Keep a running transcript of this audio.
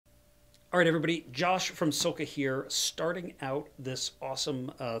All right, everybody. Josh from Silca here, starting out this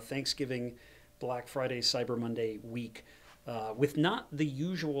awesome Thanksgiving, Black Friday, Cyber Monday week with not the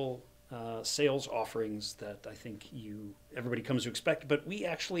usual sales offerings that I think everybody comes to expect, but we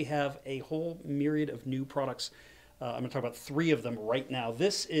actually have a whole myriad of new products. I'm going to talk about three of them right now.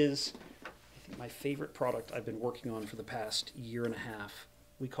 This is, I think, my favorite product I've been working on for the past year and a half.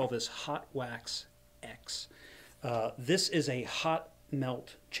 We call this Hot Wax X. This is a hot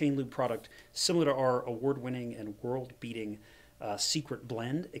melt chain lube product similar to our award-winning and world-beating Secret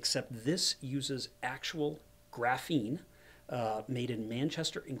Blend, except this uses actual graphene made in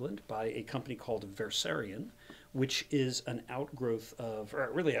Manchester, England by a company called Versarion, which is an outgrowth of, or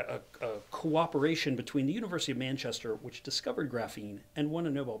really a cooperation between the University of Manchester, which discovered graphene and won a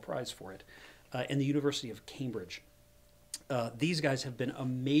Nobel Prize for it, and the University of Cambridge. These guys have been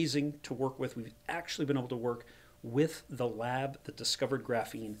amazing to work with. We've actually been able to work with the lab that discovered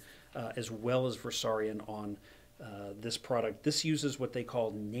graphene, as well as Versarion on this product. This uses what they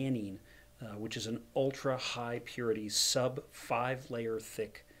call nanine, which is an ultra high purity sub 5-layer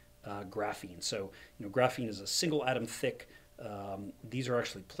thick graphene. So, graphene is a single atom thick. These are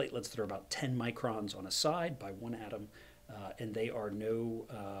actually platelets that are about 10 microns on a side by one atom, and they are no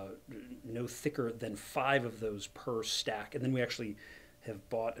thicker than 5 of those per stack. And then we actually have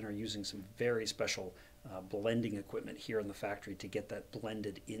bought and are using some very special blending equipment here in the factory to get that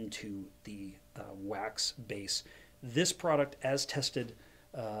blended into the wax base. This product, as tested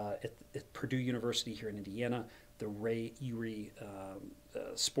at Purdue University here in Indiana, the Ray Urey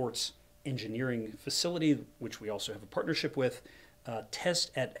Sports Engineering Facility, which we also have a partnership with,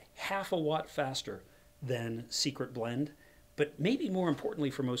 tests at half a watt faster than Secret Blend, but maybe more importantly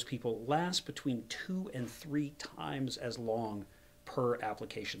for most people, lasts between 2 and 3 times as long per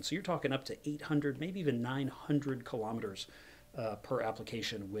application. So you're talking up to 800, maybe even 900 kilometers per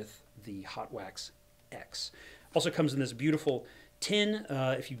application with the Hot Wax X. Also comes in this beautiful tin.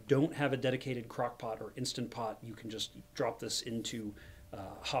 If you don't have a dedicated crock pot or instant pot, you can just drop this into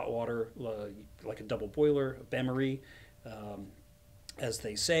hot water, like a double boiler, a bain-marie, as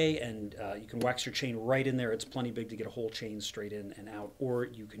they say, and you can wax your chain right in there. It's plenty big to get a whole chain straight in and out, or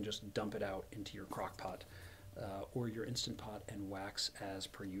you can just dump it out into your crock pot or your Instant Pot and wax as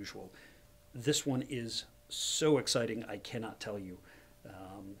per usual. This one is so exciting, I cannot tell you.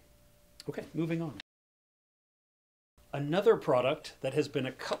 Okay, moving on. Another product that has been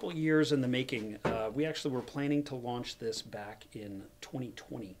a couple years in the making, we actually were planning to launch this back in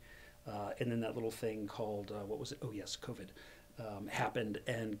 2020, and then that little thing called, what was it? Oh yes, COVID happened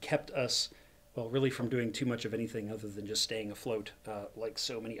and kept us, well, really from doing too much of anything other than just staying afloat like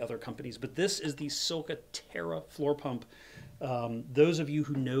so many other companies. But this is the Silca Terra floor pump. Those of you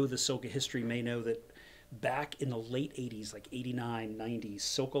who know the Silca history may know that back in the late 80s, like 89, 90,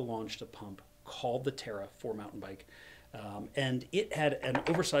 Silca launched a pump called the Terra for mountain bike. And it had an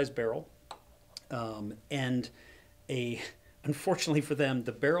oversized barrel and unfortunately for them,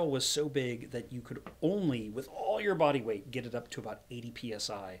 the barrel was so big that you could only, with all your body weight, get it up to about 80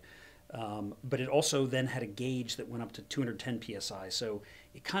 PSI. But it also then had a gauge that went up to 210 PSI. So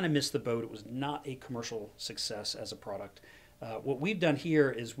it kind of missed the boat. It was not a commercial success as a product. What we've done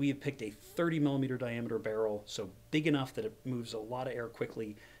here is we have picked a 30 millimeter diameter barrel, so big enough that it moves a lot of air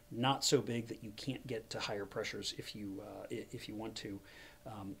quickly, not so big that you can't get to higher pressures if you want to.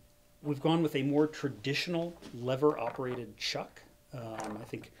 We've gone with a more traditional lever operated chuck. I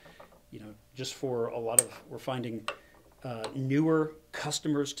think, just for a lot of, we're finding newer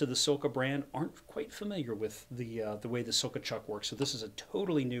customers to the Silca brand aren't quite familiar with the way the Silca chuck works. So this is a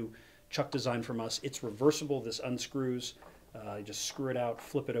totally new chuck design from us. It's reversible. This unscrews. You just screw it out,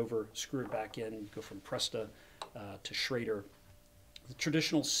 flip it over, screw it back in, go from Presta to Schrader. The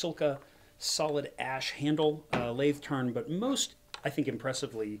traditional Silca solid ash handle, lathe turn, but most, I think,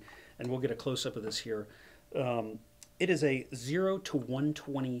 impressively, and we'll get a close-up of this here, it is a 0 to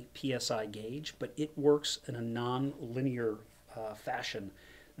 120 PSI gauge, but it works in a non-linear fashion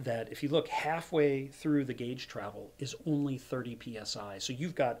that if you look halfway through the gauge travel is only 30 PSI. So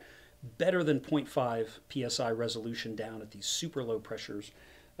you've got better than 0.5 PSI resolution down at these super low pressures,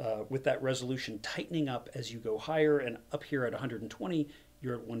 with that resolution tightening up as you go higher, and up here at 120,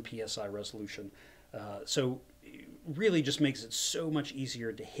 you're at 1 PSI resolution. So it really just makes it so much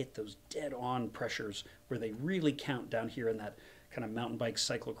easier to hit those dead-on pressures where they really count down here in that kind of mountain bike,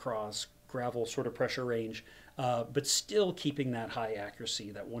 cyclocross, gravel sort of pressure range, but still keeping that high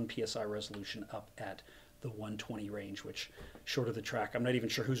accuracy, that 1 PSI resolution up at the 120 range, which short of the track, I'm not even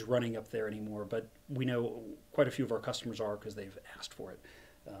sure who's running up there anymore, but we know quite a few of our customers are because they've asked for it.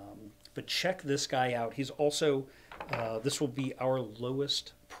 But check this guy out. He's also, this will be our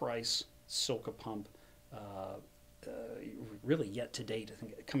lowest price Silca pump. Really yet to date, I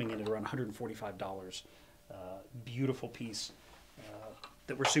think coming in at around $145. Beautiful piece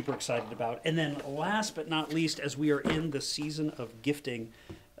that we're super excited about. And then last but not least, as we are in the season of gifting,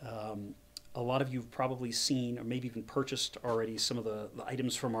 a lot of you have probably seen or maybe even purchased already some of the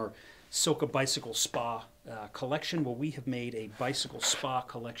items from our Silca Bicycle Spa collection. Well, we have made a Bicycle Spa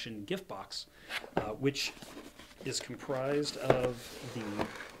collection gift box, which is comprised of the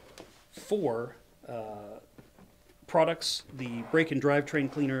 4 products: the brake and drivetrain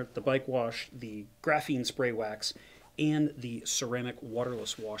cleaner, the bike wash, the graphene spray wax, and the ceramic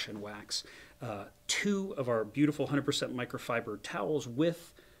waterless wash and wax. 2 of our beautiful 100% microfiber towels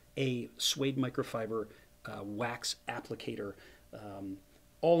with a suede microfiber wax applicator.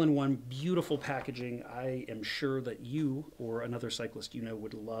 All in one, beautiful packaging. I am sure that you or another cyclist you know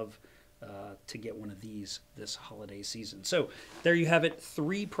would love to get one of these this holiday season. So there you have it,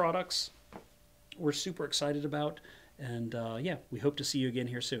 3 products we're super excited about. And yeah, we hope to see you again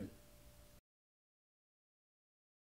here soon.